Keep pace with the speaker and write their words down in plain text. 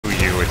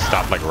it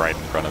stopped like right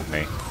in front of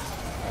me.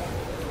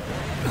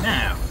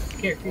 Now,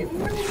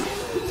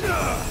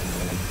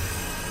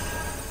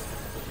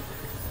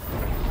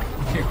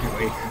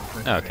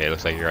 Okay,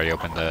 looks like you already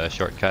opened the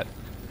shortcut.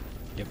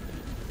 Yep.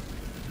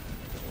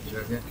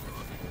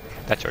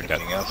 That shortcut.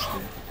 Anything else?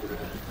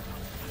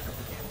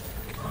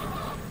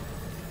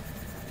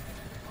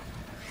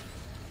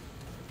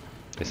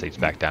 This leads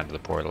back down to the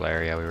portal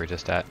area we were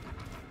just at.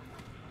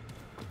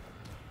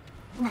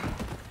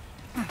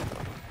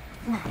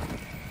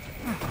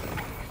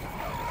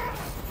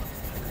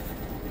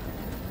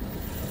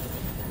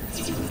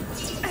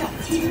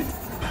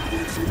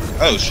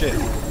 Oh shit.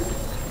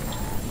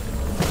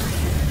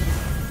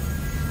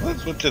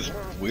 What's with this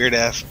weird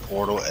ass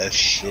portal as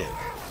shit?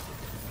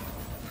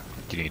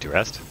 Do you need to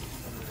rest?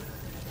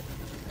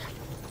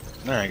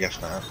 No, I guess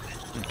not.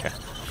 Okay.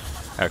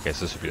 Okay,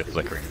 so this would be the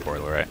flickering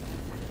portal, right?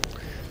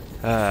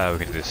 We're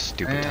gonna do this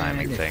stupid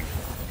timing thing.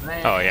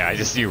 Oh yeah, I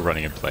just see you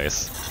running in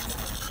place.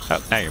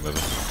 Oh, now you're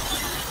moving.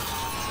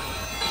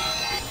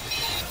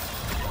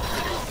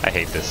 I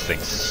hate this thing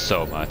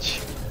so much.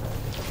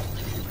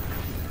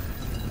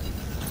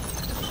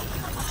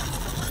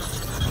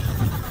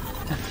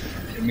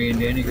 Me and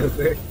Danny go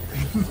first.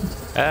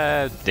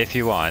 If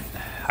you want.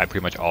 I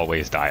pretty much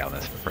always die on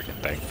this freaking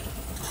thing.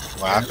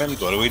 What happened?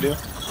 What do we do?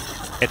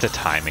 It's a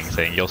timing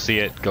thing. You'll see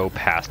it go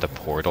past a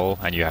portal,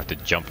 and you have to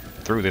jump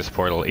through this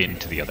portal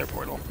into the other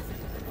portal.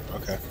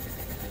 Okay.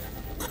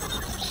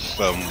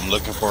 So I'm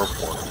looking for a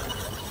portal.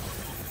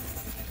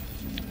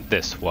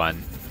 This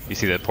one. You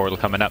see that portal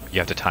coming up? You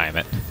have to time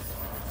it.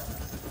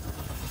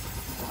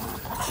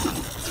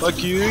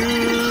 Fuck you!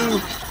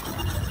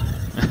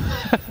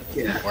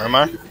 Yeah. Where am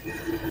I?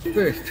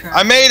 First try.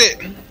 I made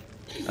it!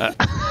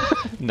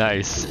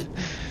 Nice.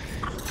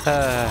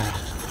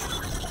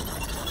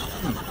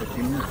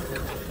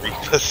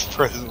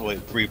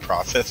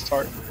 Reprocess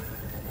start?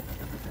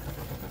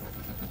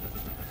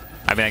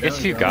 I mean, I guess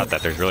if you got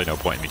that, there's really no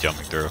point in me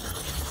jumping through.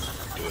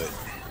 Do it.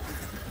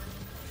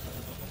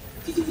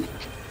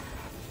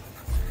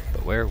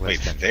 But where was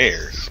Wait, that?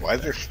 stairs? Why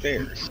is there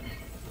stairs?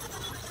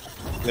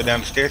 Go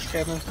down the stairs,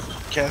 Kevin?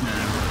 Kevin?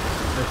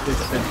 Let's just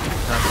set the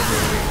top of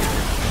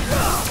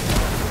the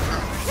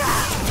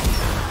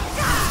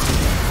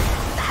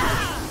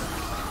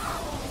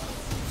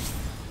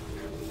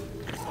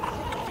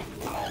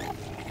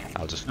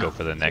I'll just go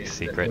for the next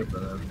secret.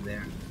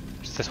 there.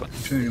 Just this one.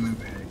 I'm trying to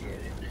remember how to get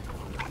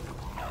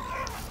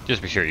it.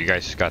 Just be sure, you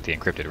guys just got the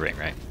encrypted ring,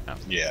 right? Oh,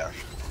 Yeah.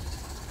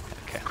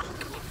 okay.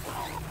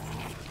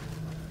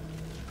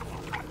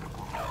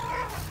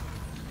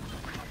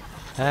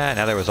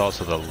 Now there was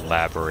also the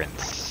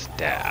labyrinth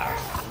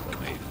staff.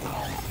 Let me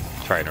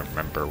try to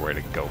remember where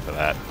to go for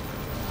that.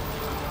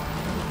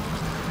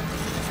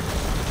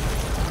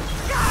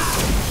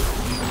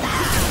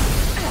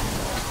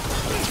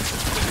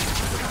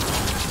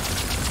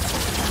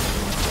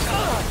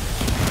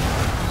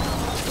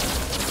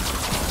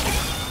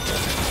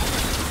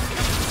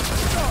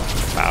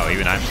 Wow,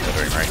 even I'm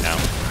stuttering right now.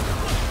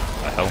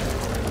 What the hell?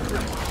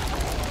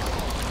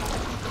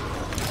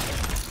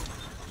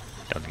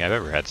 Don't think I've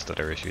ever had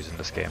stutter issues in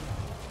this game.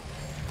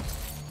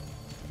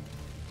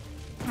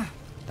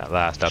 That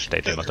last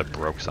update, they must have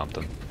broke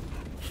something.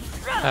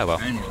 Oh well.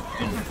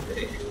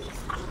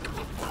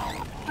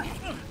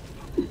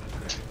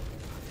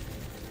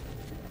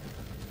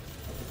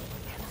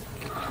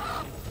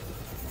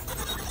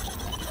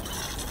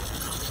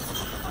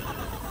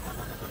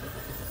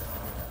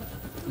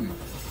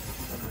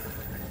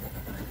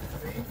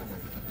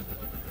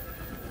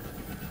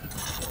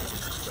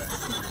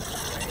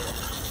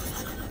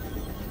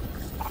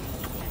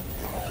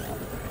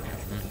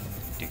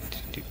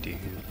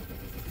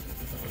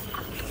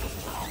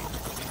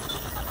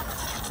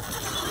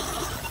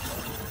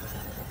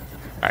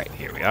 Alright,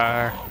 here we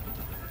are.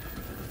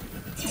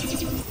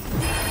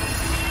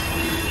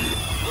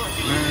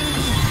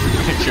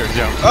 Sure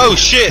jump. Oh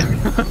shit!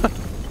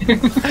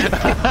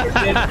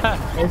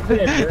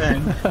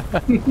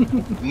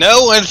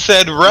 No one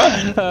said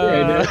run!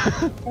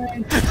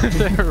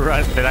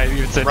 Run, and I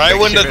even said Right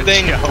when the sure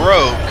thing jump.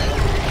 broke.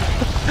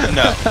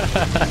 No.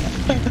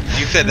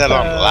 You said that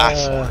on the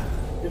last one.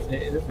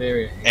 This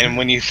area. And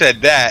when you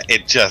said that,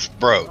 it just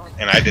broke.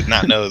 And I did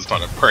not know it was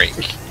going to break.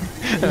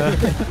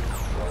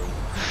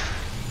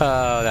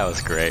 Oh, that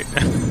was great.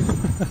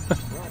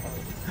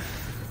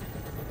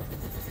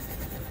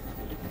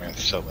 Man,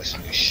 so much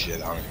new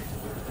shit on it.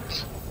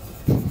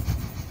 I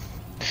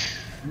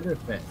wonder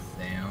if that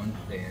sound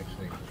they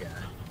actually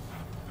got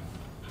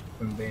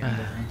from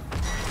Bandai.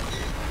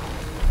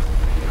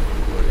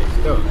 Or they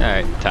stole it.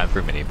 Alright, time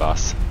for mini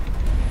boss.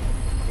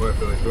 Or if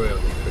it was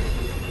royalty free.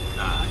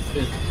 Ah, it's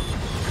this.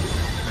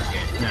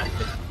 Okay, it's not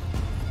this.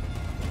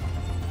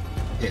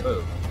 Yeah,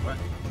 oh, what?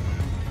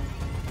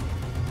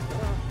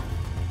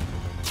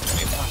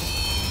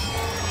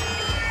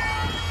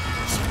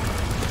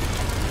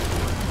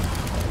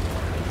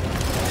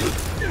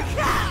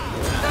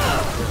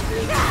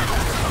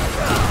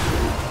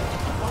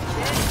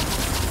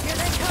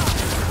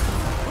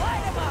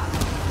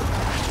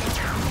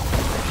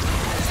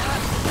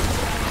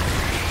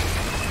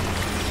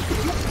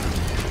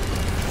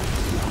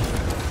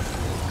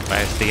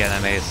 the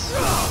enemies.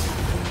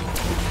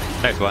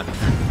 There's one.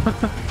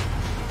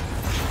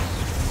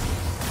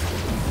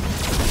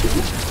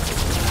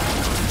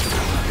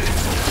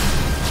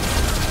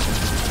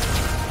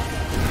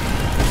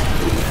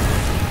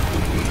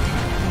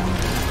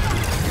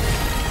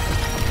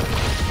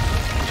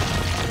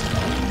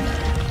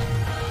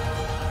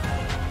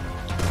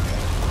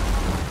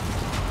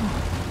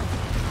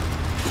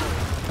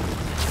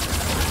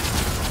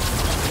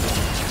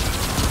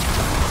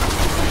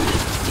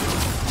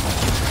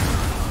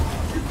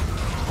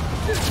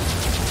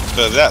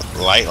 So is that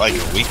light like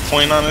a weak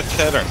point on its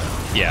head or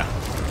no? Yeah.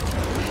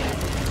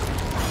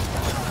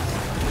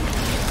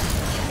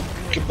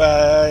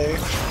 Goodbye.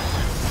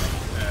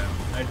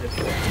 I just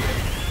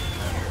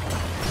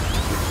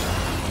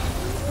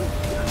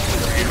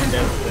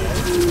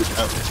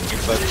Oh, you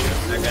fucked you.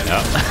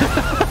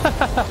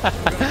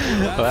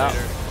 Well,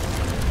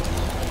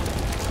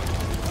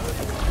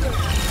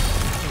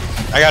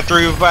 I got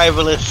 3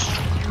 revivalists.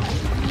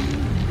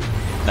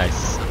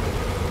 nice.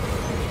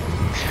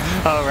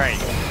 Oh, right.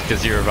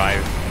 Because you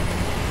revived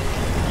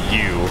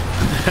you,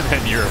 and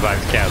then you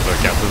revived Kaz, so it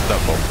counts as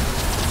double.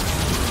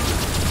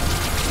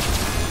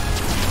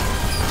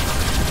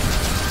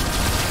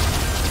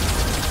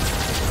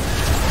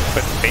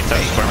 But Faint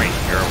Touch for me,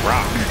 you're a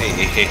rock.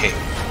 Hey.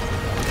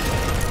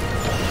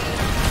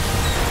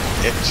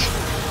 Bitch.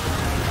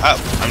 Oh,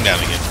 I'm down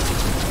again.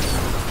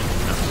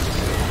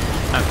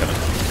 I'm coming.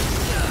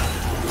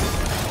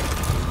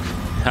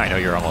 I know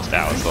you're almost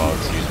out, so I'll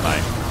just use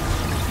mine.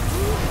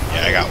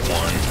 Yeah, I got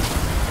 1.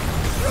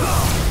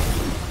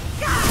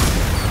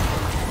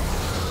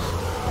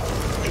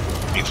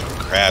 Need some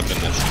crab in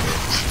this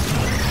bitch.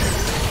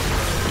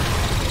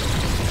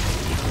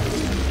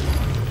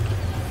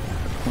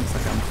 Looks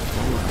like I'm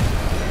full.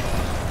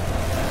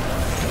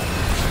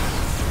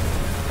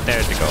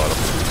 There's the goal.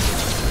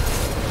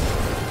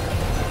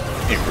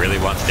 He really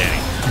wants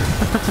Danny.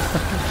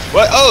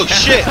 What? Oh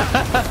shit!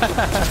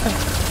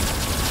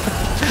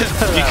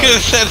 You could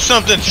have said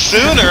something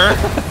sooner.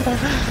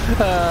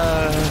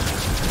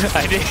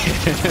 I did.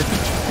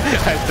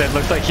 I said,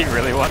 looks like he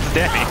really wants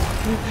Danny.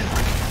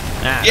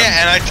 Ah,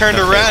 Yeah, and I turned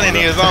around and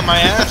he was on my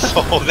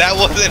asshole. That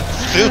wasn't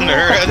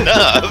sooner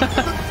enough.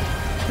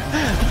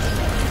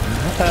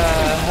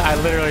 I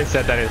literally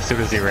said that as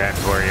soon as he ran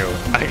for you.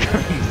 I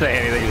couldn't say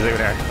anything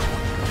sooner.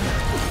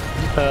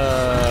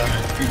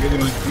 you really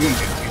want to do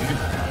it.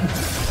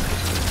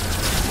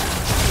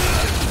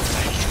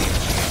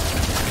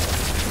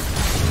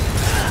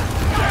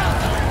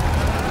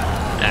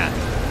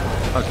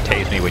 Don't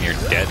tase me when you're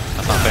dead.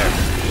 That's not fair.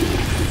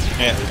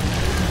 Yeah.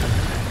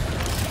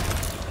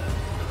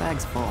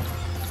 Bag's full.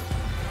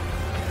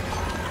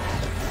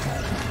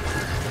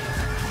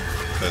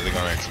 So is it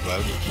gonna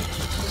explode?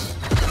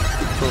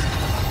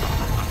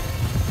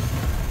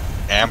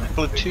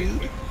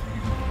 Amplitude?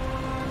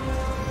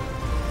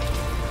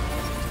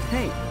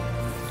 Hey,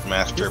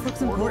 Master this looks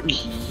portal important.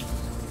 key.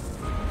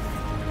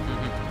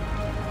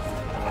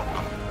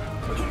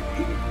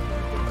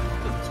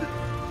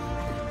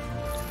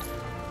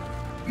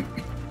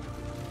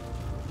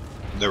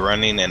 The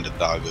running and the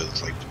doggo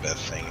is like the best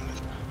thing.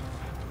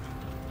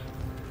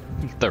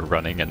 The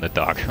running and the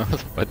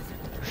doggos. But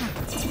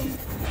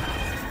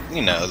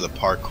You know, the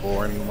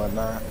parkour and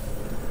whatnot.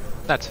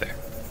 that's fair.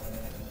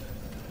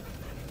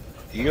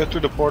 You go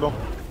through the portal?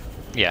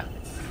 Yeah.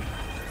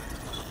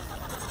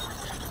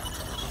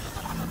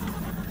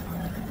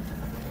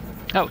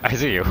 Oh, I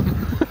see you.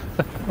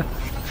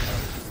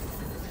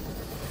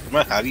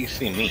 Well, how do you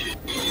see me?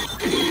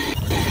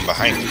 I'm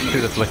behind you.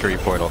 Through the flickery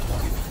portal.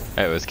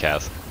 It was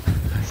Kaz.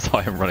 I saw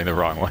him running the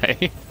wrong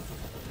way.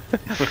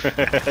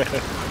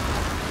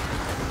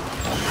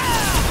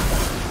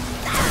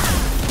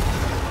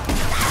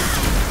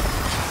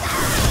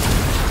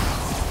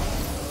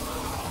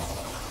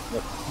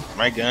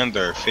 My guns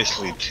are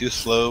officially too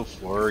slow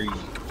for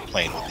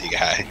playing with you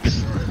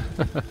guys.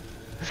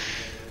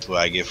 That's what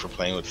I get for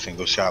playing with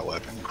single shot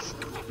weapons.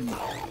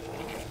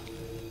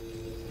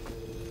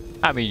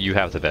 I mean, you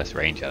have the best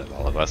range out of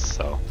all of us,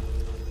 so.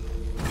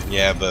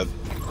 Yeah, but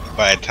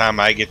by the time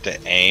I get to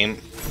aim,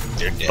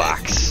 they're dead.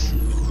 Box.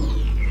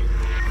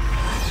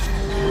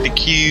 The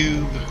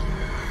cube.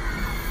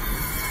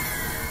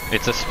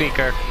 It's a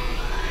speaker.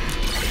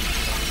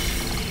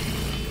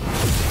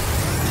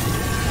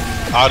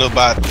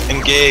 Autobot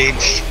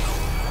engaged.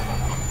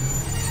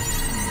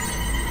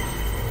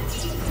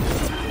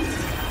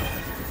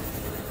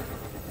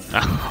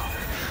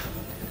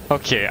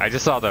 Okay, I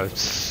just saw the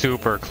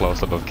super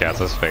close-up of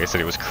Kaz's face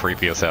and it was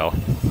creepy as hell.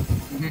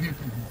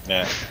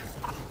 Yeah.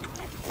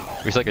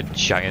 It was like a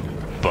giant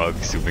bug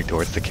zooming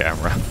towards the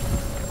camera.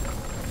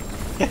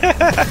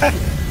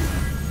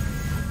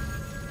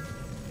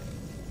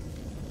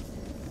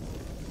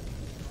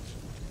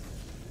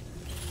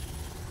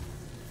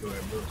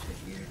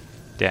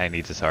 Danny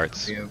needs his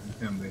hearts. Yeah,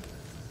 somebody.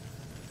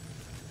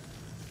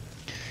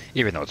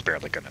 Even though it's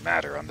barely gonna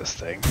matter on this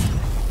thing.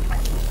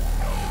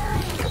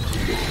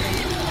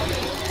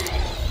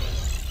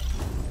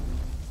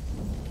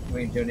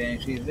 Wait until Danny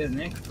sees this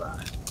next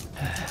spot.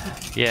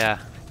 Yeah,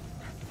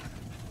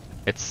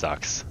 It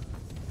sucks.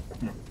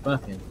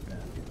 Fucking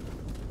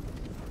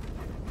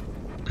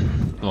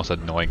The most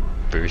annoying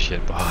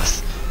bullshit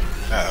boss.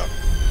 Oh.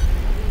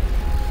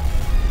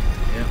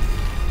 Yep.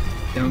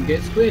 Don't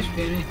get squished,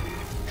 Penny.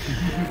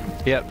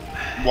 Yep.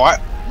 Why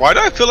do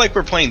I feel like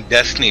we're playing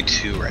Destiny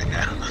 2 right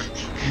now?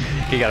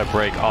 You gotta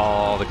break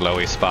all the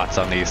glowy spots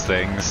on these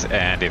things,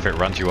 and if it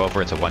runs you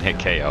over, it's a one-hit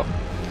KO.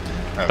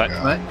 Oh, But-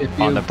 God. But if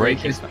you On the break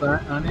breaking- a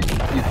spot on it, you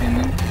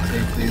can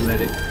safely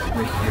let it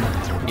with you.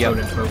 Yep.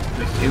 Quote unquote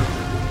with you.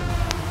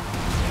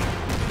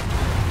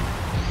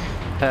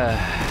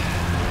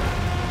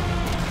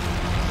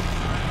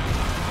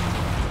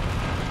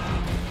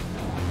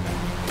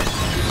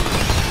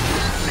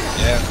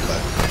 Yeah,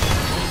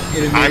 but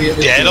It I'm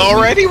immediately dead kills me.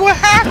 already? What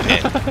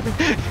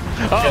happened?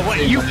 Oh,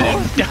 wait, you Cutscene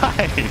both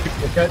died!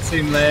 The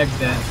cutscene lagged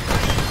then.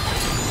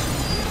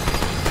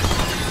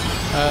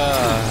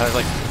 I was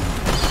like,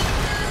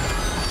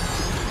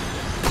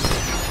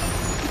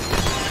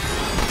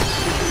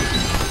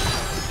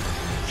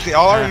 See,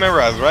 all I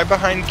remember, I was right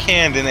behind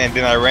Camden, and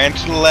then I ran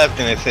to the left,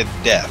 and it said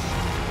death.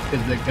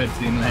 Because the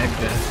cutscene lagged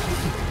then.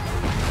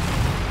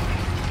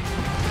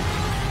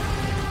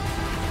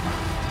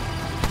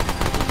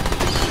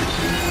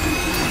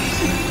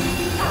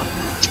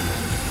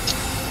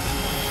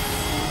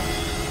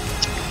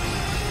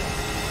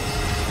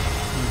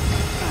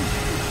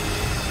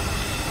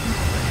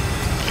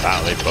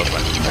 wow, they both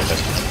went right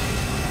there.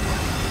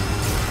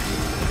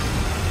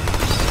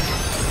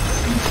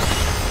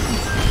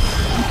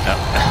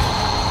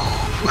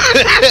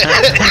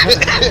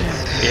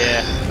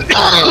 Yeah.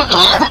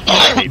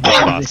 I hate this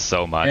boss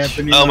so much.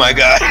 Happening Oh my live.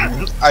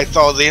 God. I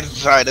saw the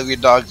inside of your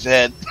dog's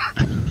head.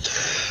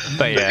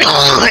 But yeah,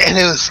 And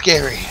it was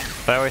scary.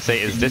 what I always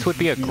say is this would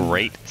be a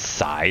great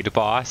side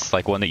boss,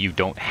 like one that you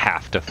don't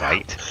have to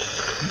fight,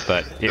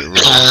 but it really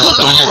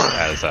sucks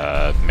as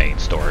a main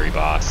story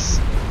boss.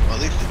 Well,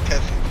 at least the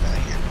cutscene's not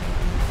here.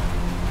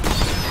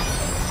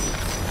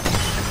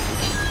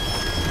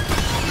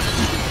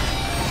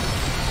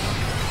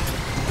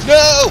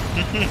 No!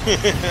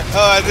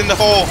 Oh, I was in the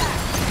hole.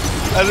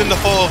 I was in the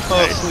hole.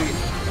 Oh, Nice. sweet.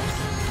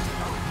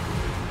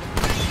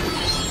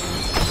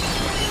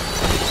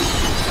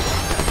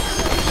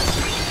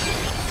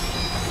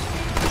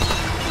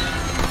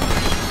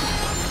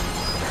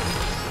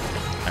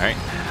 Alright,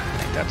 I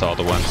think that's all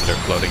the ones that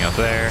are floating up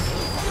there.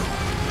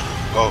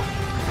 Oh.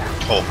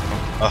 Oh.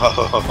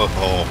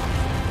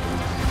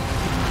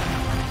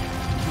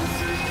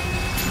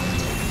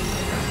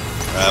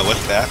 Oh.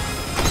 What's that?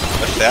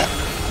 What's that?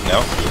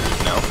 No.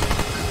 No.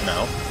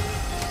 No.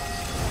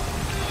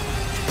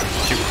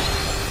 Shoot.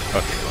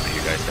 Okay, one of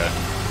you guys got it.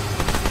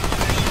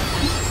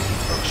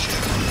 Oh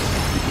shit.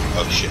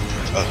 Oh shit.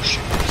 Oh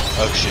shit.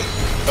 Oh shit.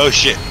 Oh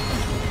shit.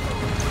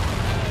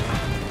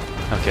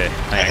 Okay,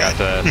 I got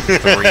the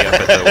 3 up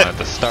at the one at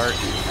the start.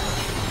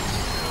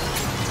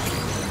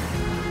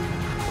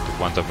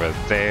 One's over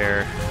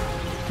there.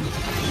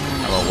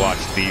 I'm gonna watch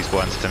these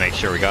ones to make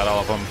sure we got all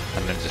of them,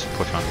 and then just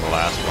push on to the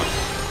last one.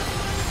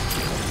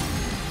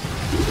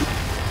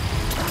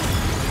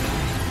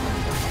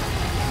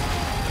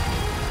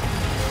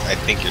 I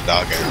think your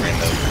dog got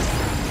ran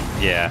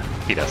over. Yeah,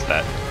 he does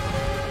that.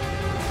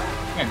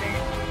 God dang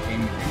it.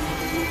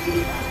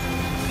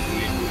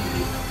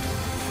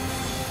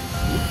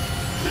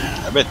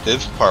 I bet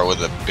this part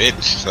was a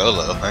bitch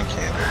solo. I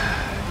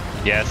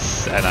can't.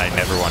 Yes, and I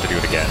never want to do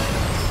it again.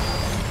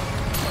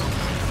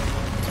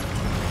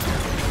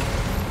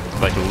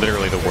 Like,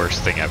 literally the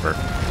worst thing ever.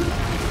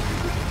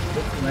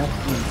 What's the last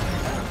one?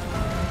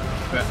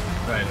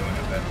 Probably the one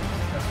up there.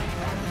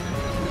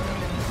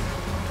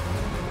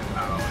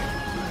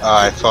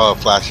 I saw a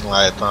flashing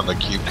light on the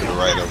cube to the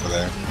right over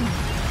there.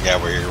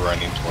 Yeah, where you're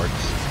running towards.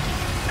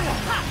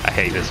 I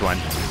hate this one.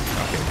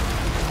 Okay.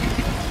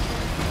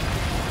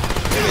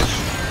 It is.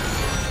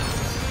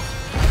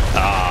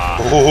 Ah,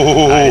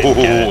 I didn't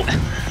get it.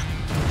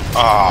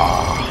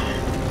 Ah.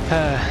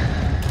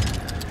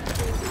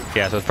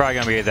 Yeah, so it's probably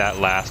gonna be that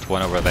last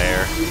one over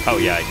there. Oh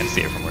yeah, I can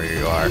see it from where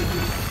you are.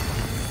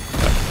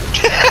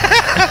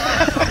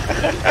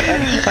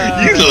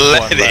 You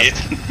let one it.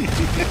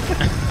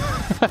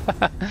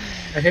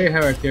 I hate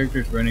how our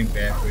character's running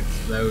backwards.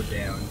 Slow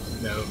down.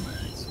 So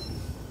much.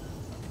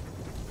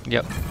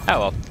 Yep. Oh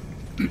well.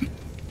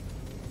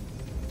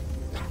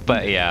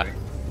 But yeah.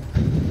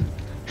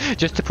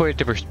 Just to put it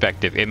into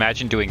perspective,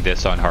 imagine doing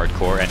this on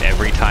hardcore and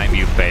every time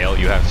you fail,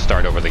 you have to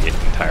start over the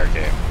entire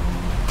game.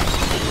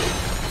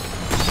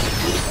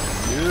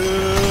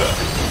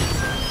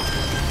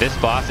 This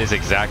boss is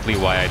exactly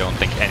why I don't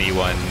think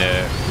anyone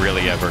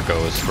really ever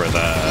goes for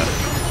the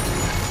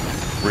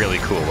really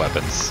cool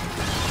weapons.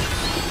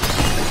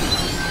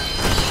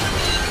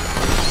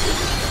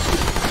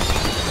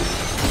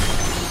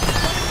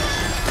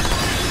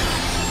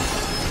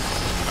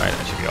 Alright,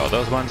 that should be all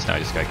those ones. Now I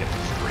just gotta get the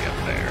 3 up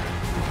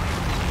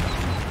there.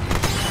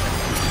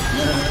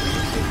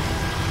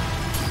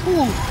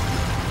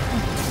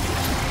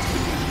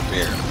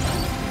 Here.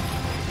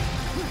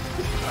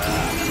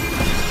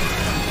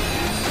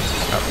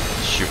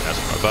 Oh, shooting us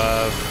from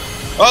above.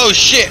 Oh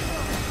shit!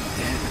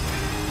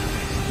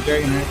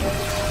 Dragon right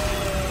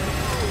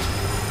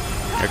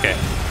Okay,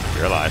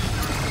 you're alive.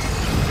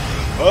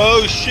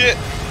 Oh shit!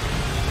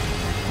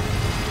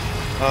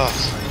 Oh.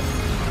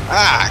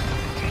 Ah!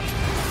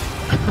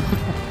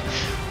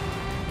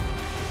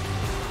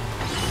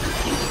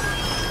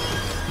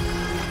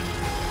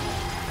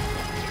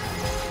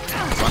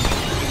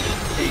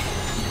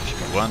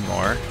 One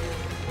more.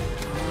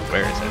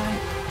 Where is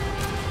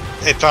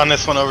it? It's on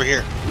this one over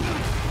here.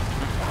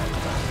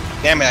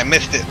 Damn it, I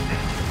missed it.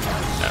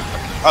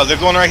 Oh, Oh,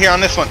 there's one right here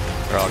on this one.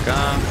 they're all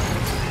gone.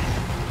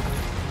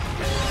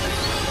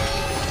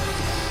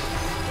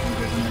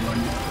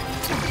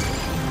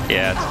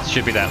 Yeah, it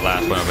should be that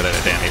last one over there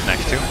that Danny's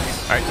next to.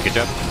 Alright, good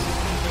job.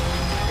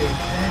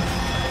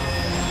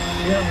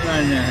 You don't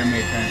run how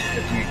many times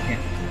because you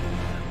can't.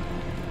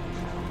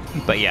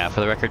 But yeah,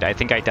 for the record, I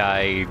think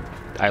I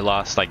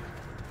lost like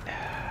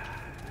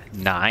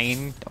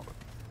 9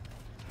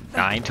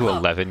 to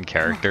 11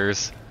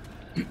 characters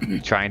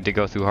trying to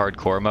go through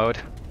hardcore mode.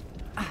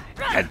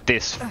 And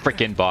this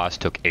frickin' boss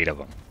took 8 of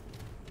them.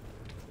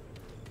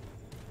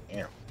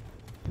 Damn.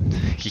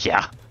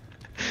 Yeah.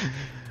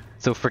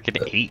 So frickin'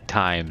 8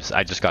 times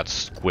I just got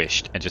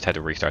squished and just had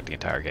to restart the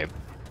entire game.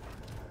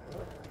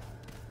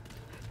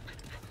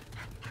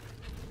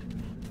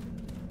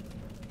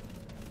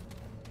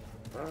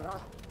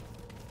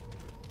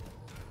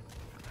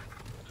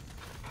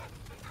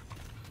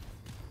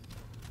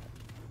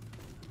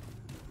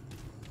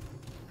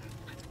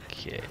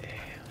 Okay.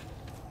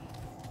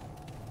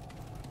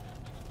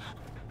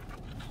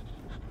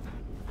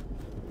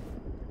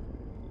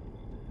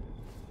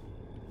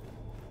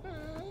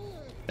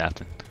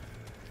 Nothing.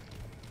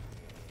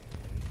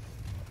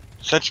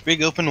 Such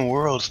big open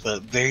worlds,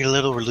 but very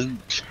little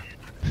loot.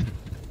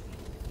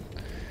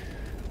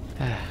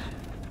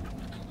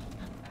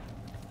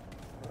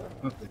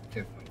 What's the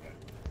tip on that?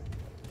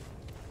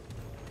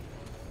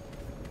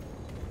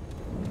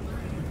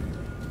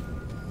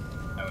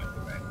 I went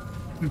to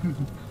right.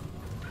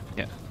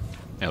 Yeah.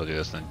 I'll do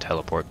this and then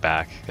teleport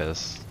back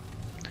because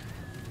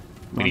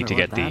we need to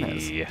get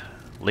the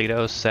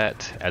Lido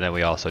set, and then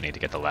we also need to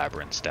get the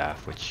Labyrinth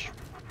staff, which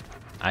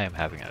I am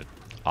having an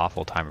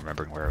awful time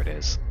remembering where it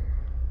is.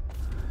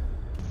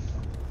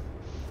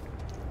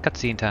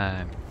 Cutscene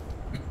time.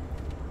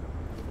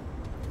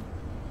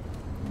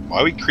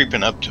 Why are we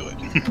creeping up to it?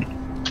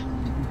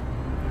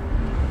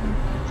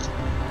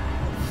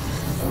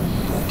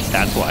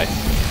 That's why.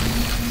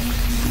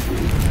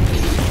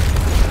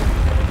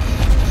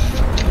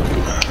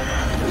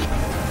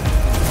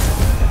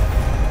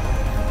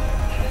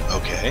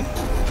 Okay.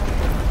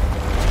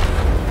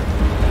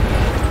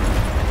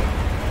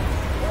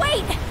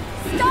 Wait!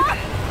 Stop!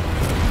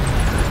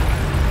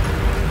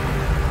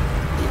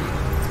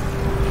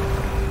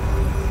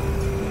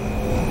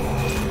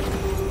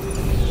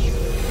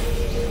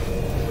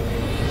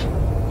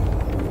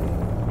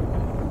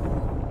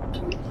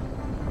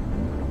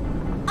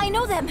 I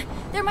know them!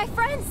 They're my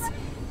friends!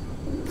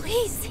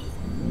 Please!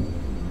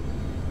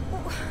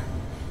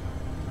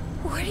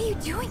 What are you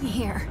doing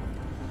here?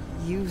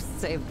 You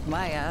saved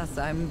my ass.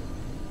 I'm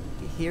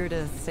here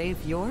to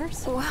save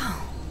yours?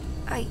 Wow.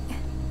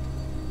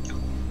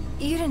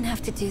 You didn't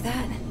have to do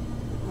that.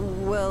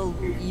 Well,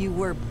 you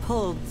were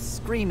pulled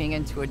screaming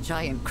into a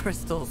giant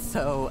crystal,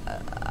 so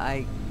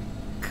I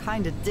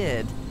kinda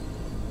did.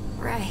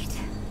 Right.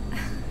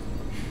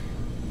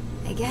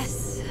 I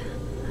guess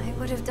I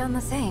would have done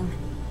the same.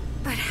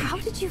 But how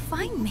did you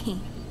find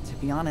me? To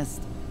be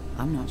honest,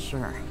 I'm not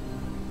sure.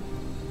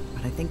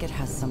 But I think it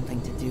has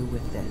something to do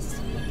with this.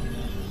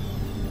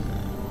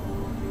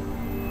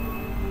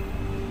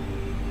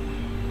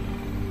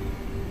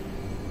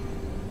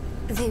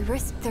 They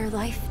risked their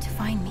life to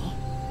find me.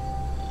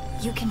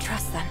 You can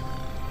trust them.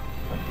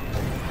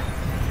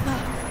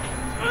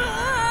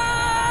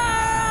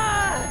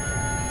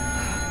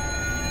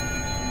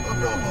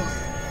 Anomaly.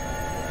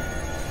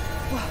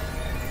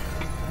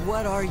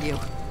 What are you?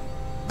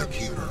 The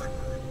Keeper.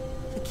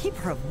 The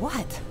keeper of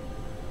what?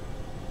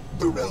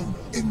 The realm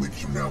in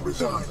which you now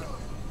reside.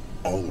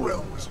 All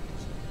realms.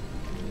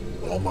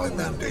 All my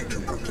mandate to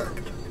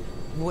protect.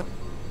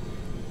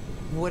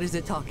 What is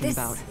it talking This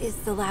about? is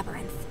the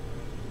Labyrinth.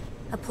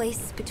 A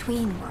place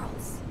between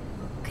worlds.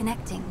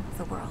 Connecting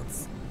the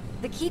worlds.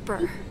 The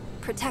Keeper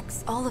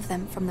protects all of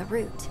them from the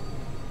root.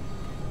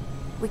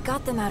 We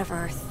got them out of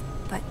Earth,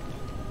 but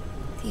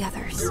the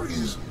others... There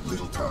is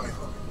little time.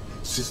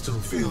 System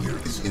failure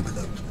is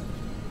imminent.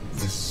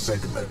 This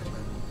segment.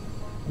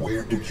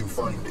 Where did you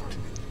find it?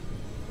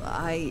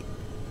 I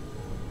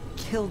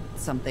killed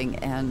something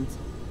and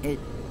it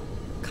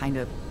kind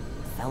of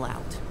fell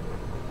out.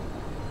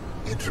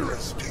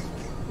 Interesting.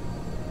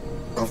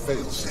 A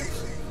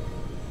failsafe.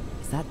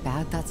 Is that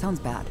bad? That sounds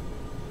bad.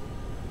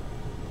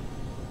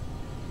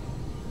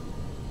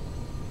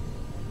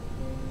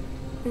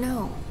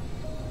 No.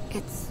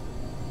 It's...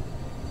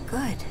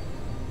 good.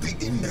 The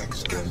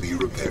index can be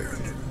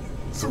repaired.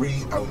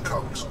 3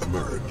 outcomes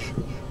emerge,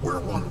 where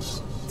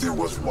once there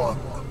was one.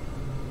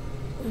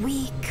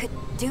 We could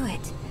do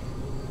it.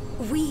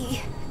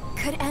 We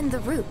could end the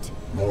route.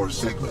 More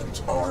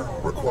segments are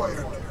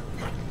required.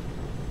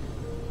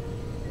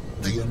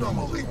 The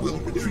anomaly will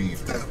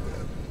retrieve them.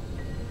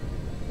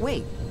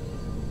 Wait.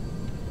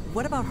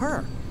 What about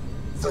her?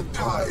 The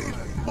tide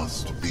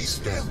must be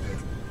stemmed.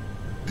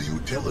 The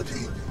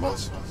utility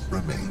must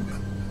remain.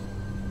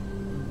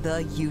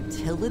 The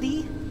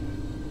utility?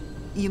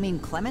 You mean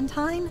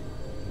Clementine?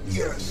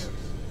 Yes.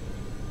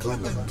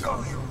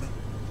 Clementine.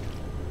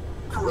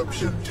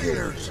 Corruption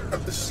tears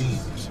at the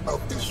seams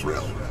of this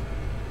realm.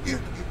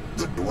 Yet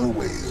the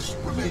doorways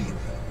remain.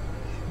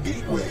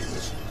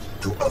 Gateways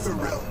to other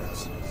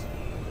realms.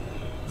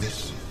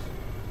 This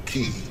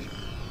key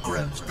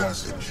grants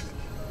passage.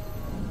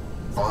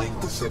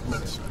 Find the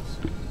segments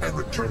and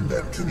return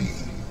them to me.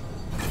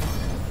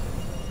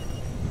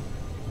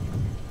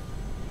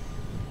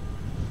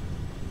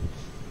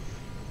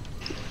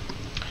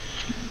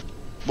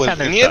 Was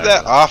any of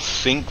that off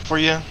sync for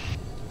you?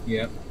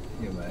 Yep.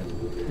 It was.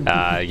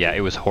 Yeah,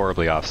 it was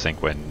horribly off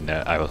sync when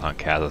I was on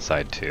Kaz's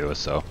side too,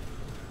 so.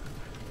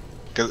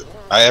 Because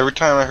every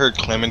time I heard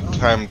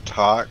Clementine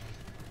talk,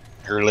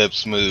 her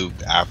lips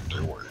moved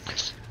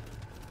afterwards.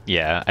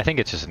 Yeah, I think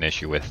it's just an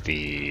issue with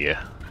the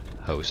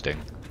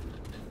hosting.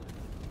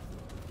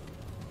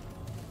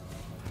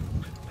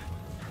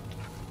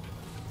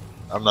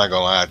 I'm not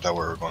gonna lie, I thought we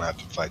were gonna have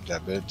to fight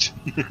that bitch.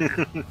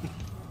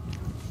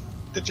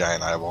 The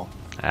giant eyeball.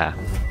 Ah.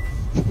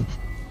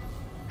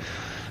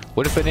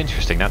 Would have been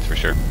interesting, that's for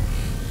sure.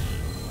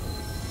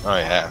 Oh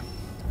yeah.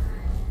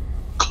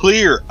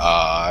 Clear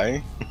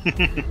eye.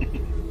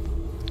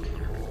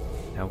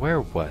 Now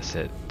where was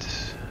it?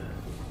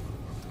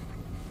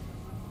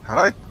 How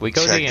did I We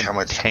go to check the how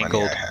much money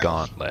Entangled I have?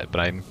 Gauntlet,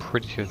 but I'm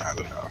pretty sure Not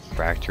it's enough.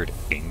 Fractured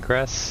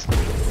Ingress.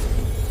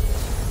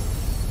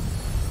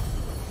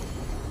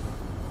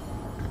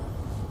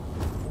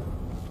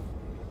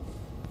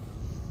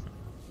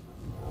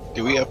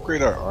 Do we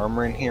upgrade our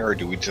armor in here, or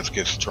do we just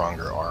get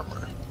stronger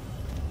armor?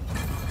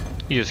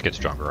 You just get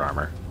stronger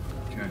armor.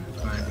 Trying to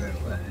find where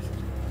it was.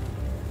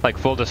 Like,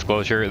 full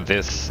disclosure,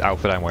 this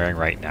outfit I'm wearing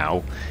right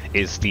now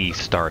is the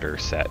starter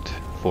set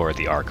for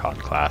the Archon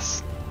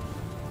class.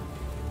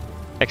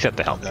 Except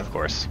the helmet, of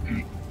course.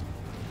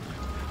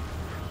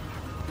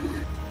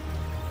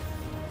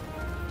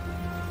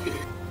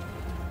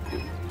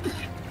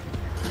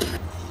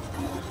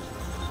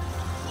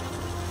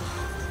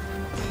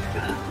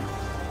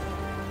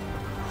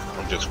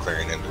 I'm just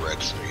clearing into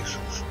red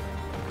spaces.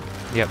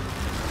 Yep.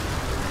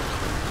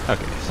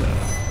 Okay, so...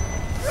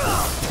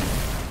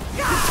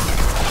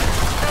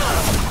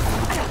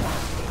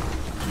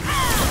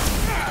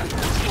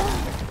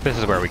 This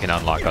is where we can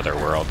unlock other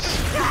worlds.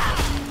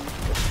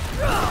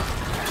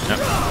 Nope.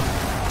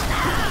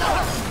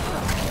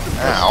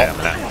 Ow.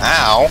 Stamina.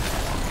 Ow!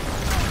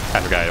 I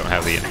forgot I don't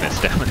have the infinite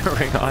stamina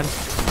ring on.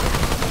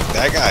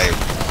 That guy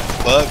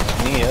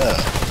fucked me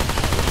up.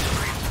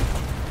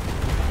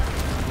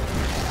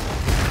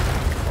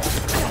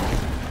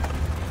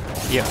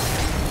 Yep.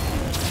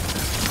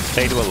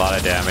 They do a lot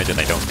of damage and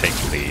they don't take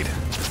bleed,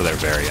 so they're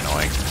very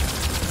annoying.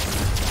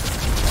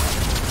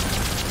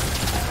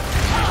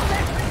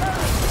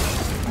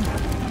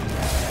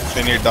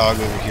 Send your dog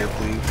over here,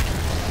 please.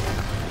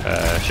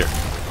 Sure.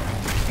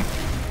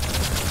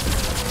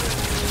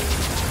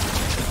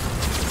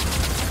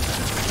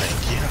 Thank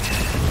you.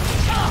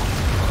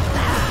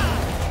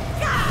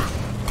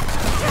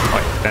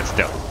 Wait, that's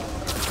dope.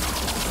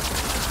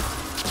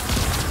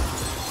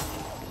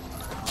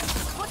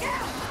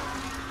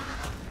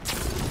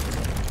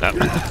 Nope.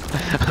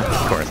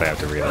 Of course I have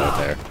to reload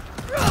there.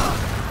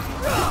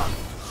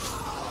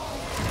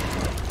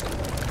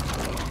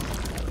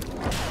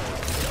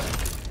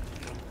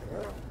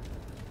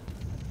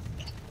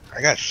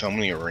 I got so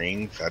many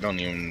rings, I don't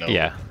even know.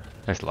 Yeah,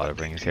 there's a lot of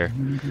rings here.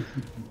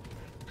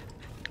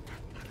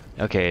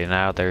 Okay,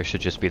 now there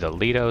should just be the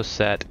Lido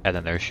set, and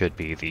then there should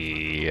be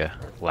the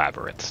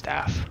Labyrinth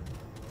Staff.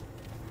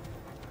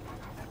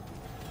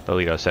 The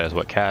Lido set is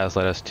what Kaz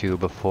led us to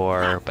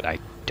before, but I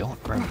don't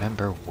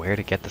remember where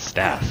to get the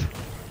staff.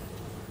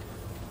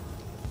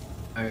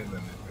 I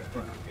remember.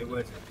 Well, it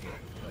wasn't here.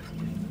 It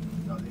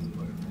wasn't. All these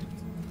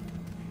waterfalls.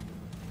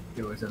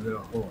 There was a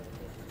little hole.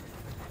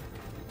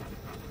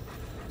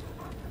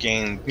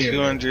 Gain Here,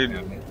 200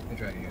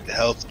 it's right here.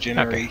 health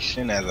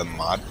generation as a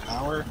mod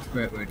power? It's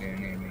right where the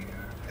enemy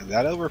are. Is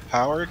that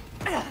overpowered?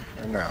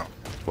 Or no?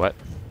 What?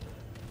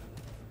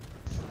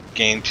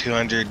 Gain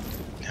 200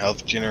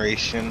 health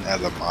generation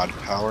as a mod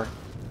power?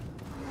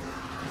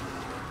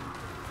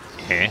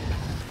 Eh.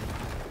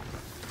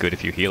 Good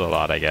if you heal a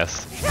lot, I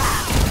guess. I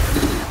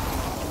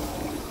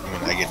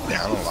mean, I get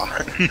down a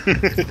lot.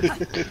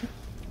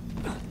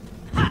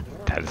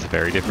 That is a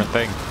very different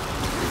thing.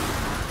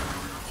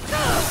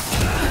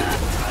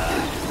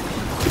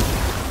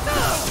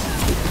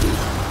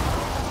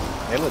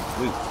 They look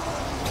blue.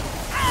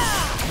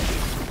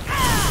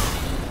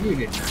 You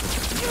did not.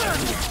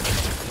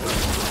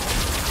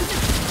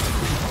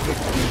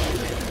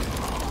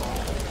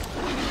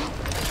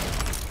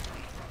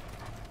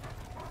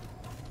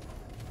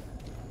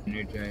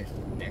 Energized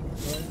neck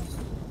ones.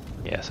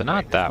 Yeah, so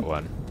not that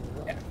one.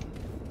 Yeah.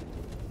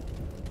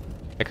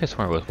 I could have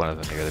sworn it was one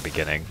of them near the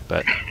beginning,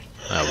 but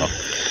oh well.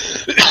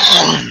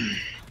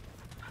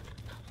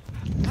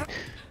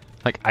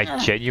 Like, I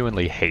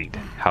genuinely hate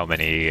how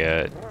many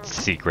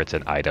secrets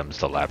and items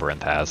the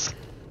labyrinth has.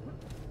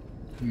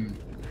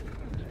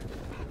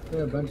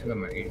 Well, a bunch of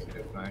them are easy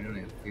to find,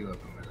 only a few of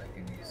them are like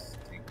in these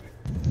secret.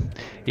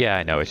 Yeah,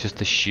 I know, it's just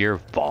the sheer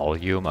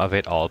volume of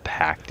it all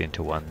packed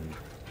into one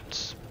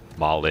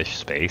smallish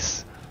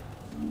space.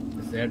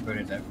 The sad part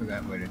is I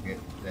forgot where to get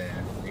the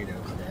Lido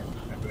set.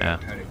 I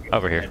forgot Yeah, how to get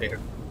over here. there.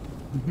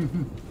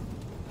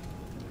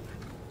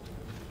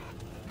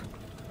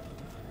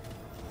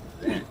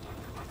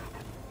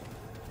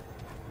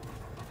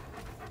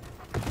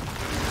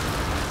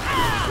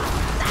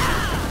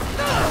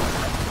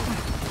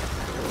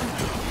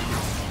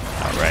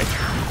 Alright.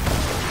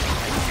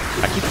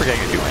 I keep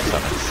forgetting to do my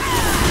summons.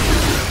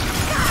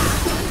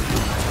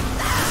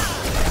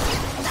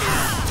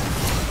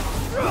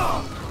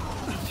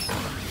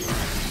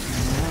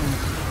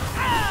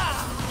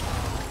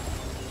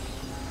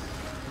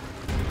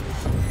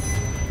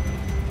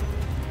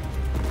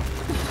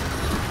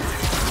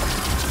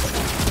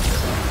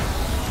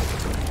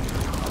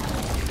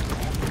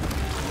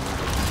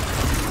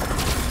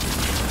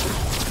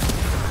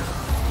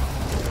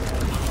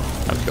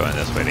 I was going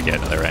this way to get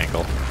another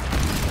angle.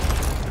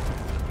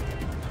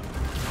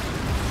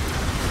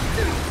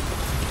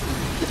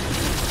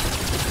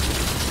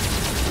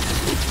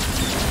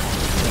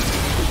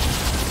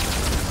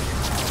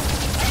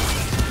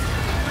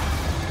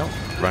 Don't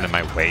run in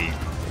my way,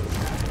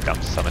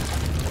 dumb summon.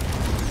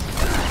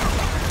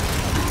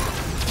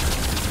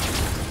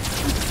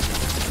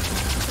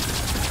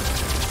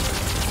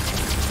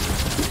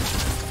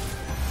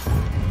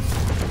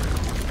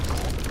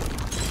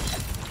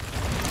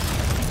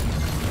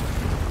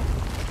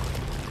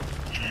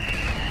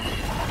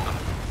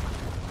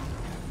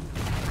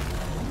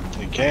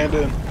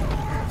 Camden,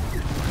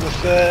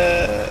 what's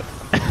up?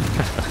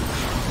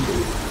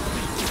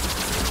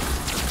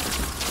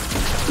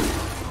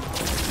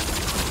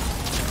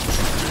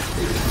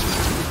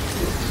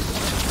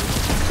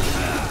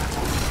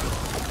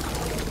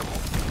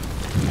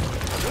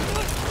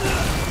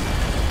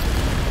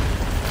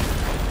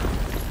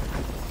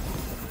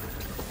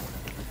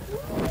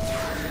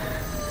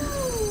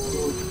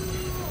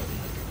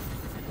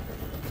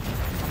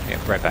 Yeah,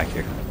 right back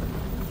here.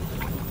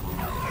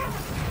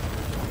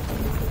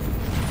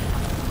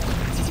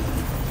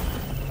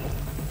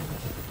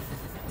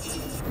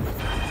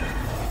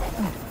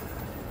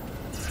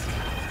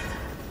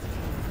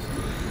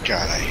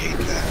 God, I hate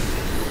that.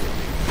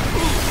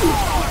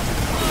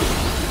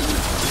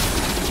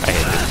 I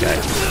hate this guy.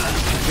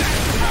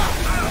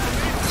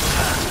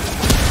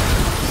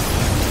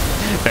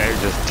 Better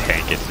just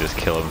tank it to just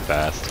kill him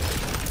fast.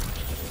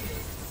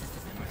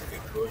 Must be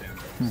cool down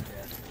there.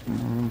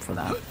 Room for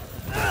that.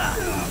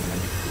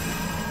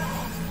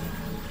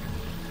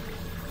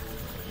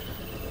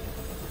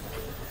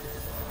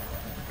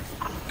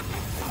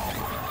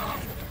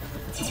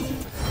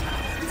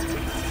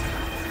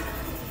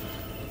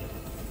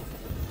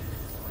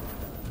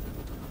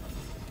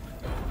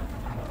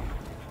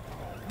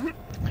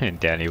 And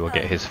Danny will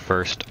get his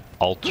first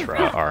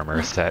ultra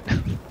armor set.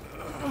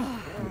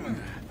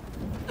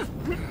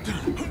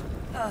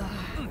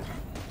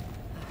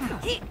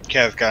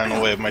 Cat's got in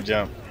the way of my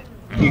jump.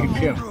 You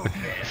can jump.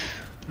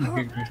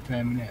 You're just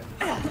climbing up.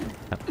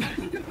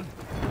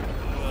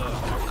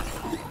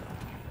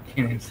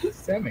 And it's the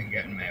summon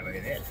got in my way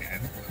that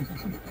time.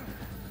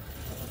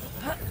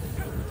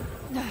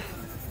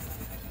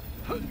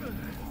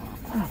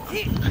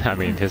 I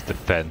mean, his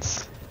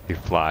defense, he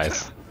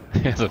flies. He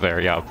has a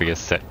very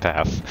obvious set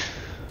path.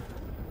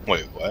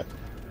 Wait, what?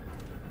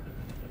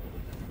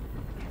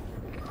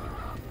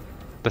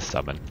 The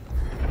summon.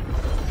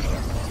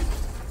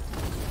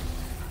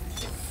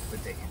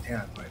 But they can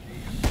teleport to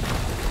you.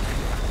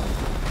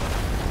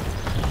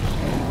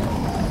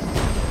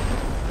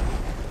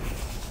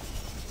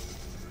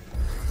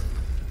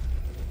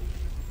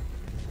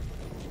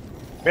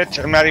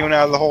 Bitch, I'm not even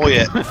out of the hole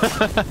yet.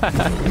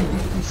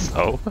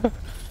 So?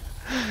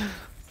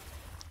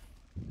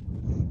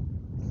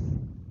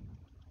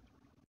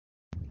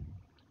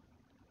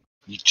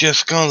 You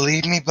just gonna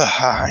leave me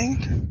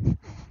behind?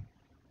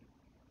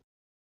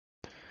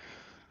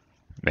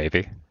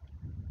 Maybe.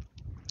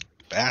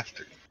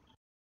 Bastard.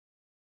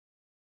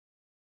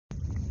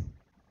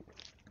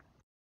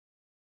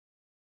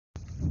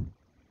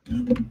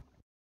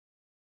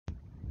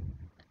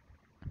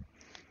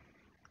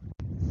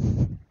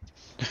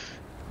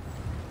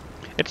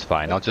 It's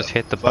fine, I'll just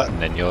hit the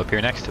button and you'll appear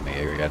next to me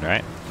again,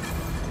 right?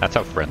 That's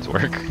how friends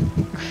work.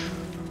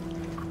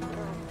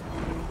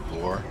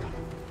 Lore.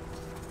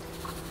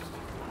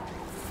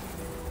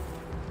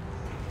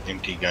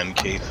 Empty gun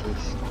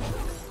cases.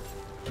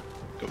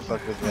 Go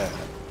fuck with that.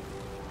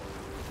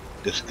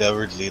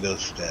 Discovered Lido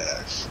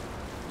stash.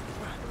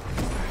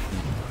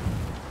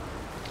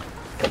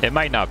 It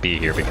might not be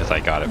here because I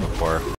got it before.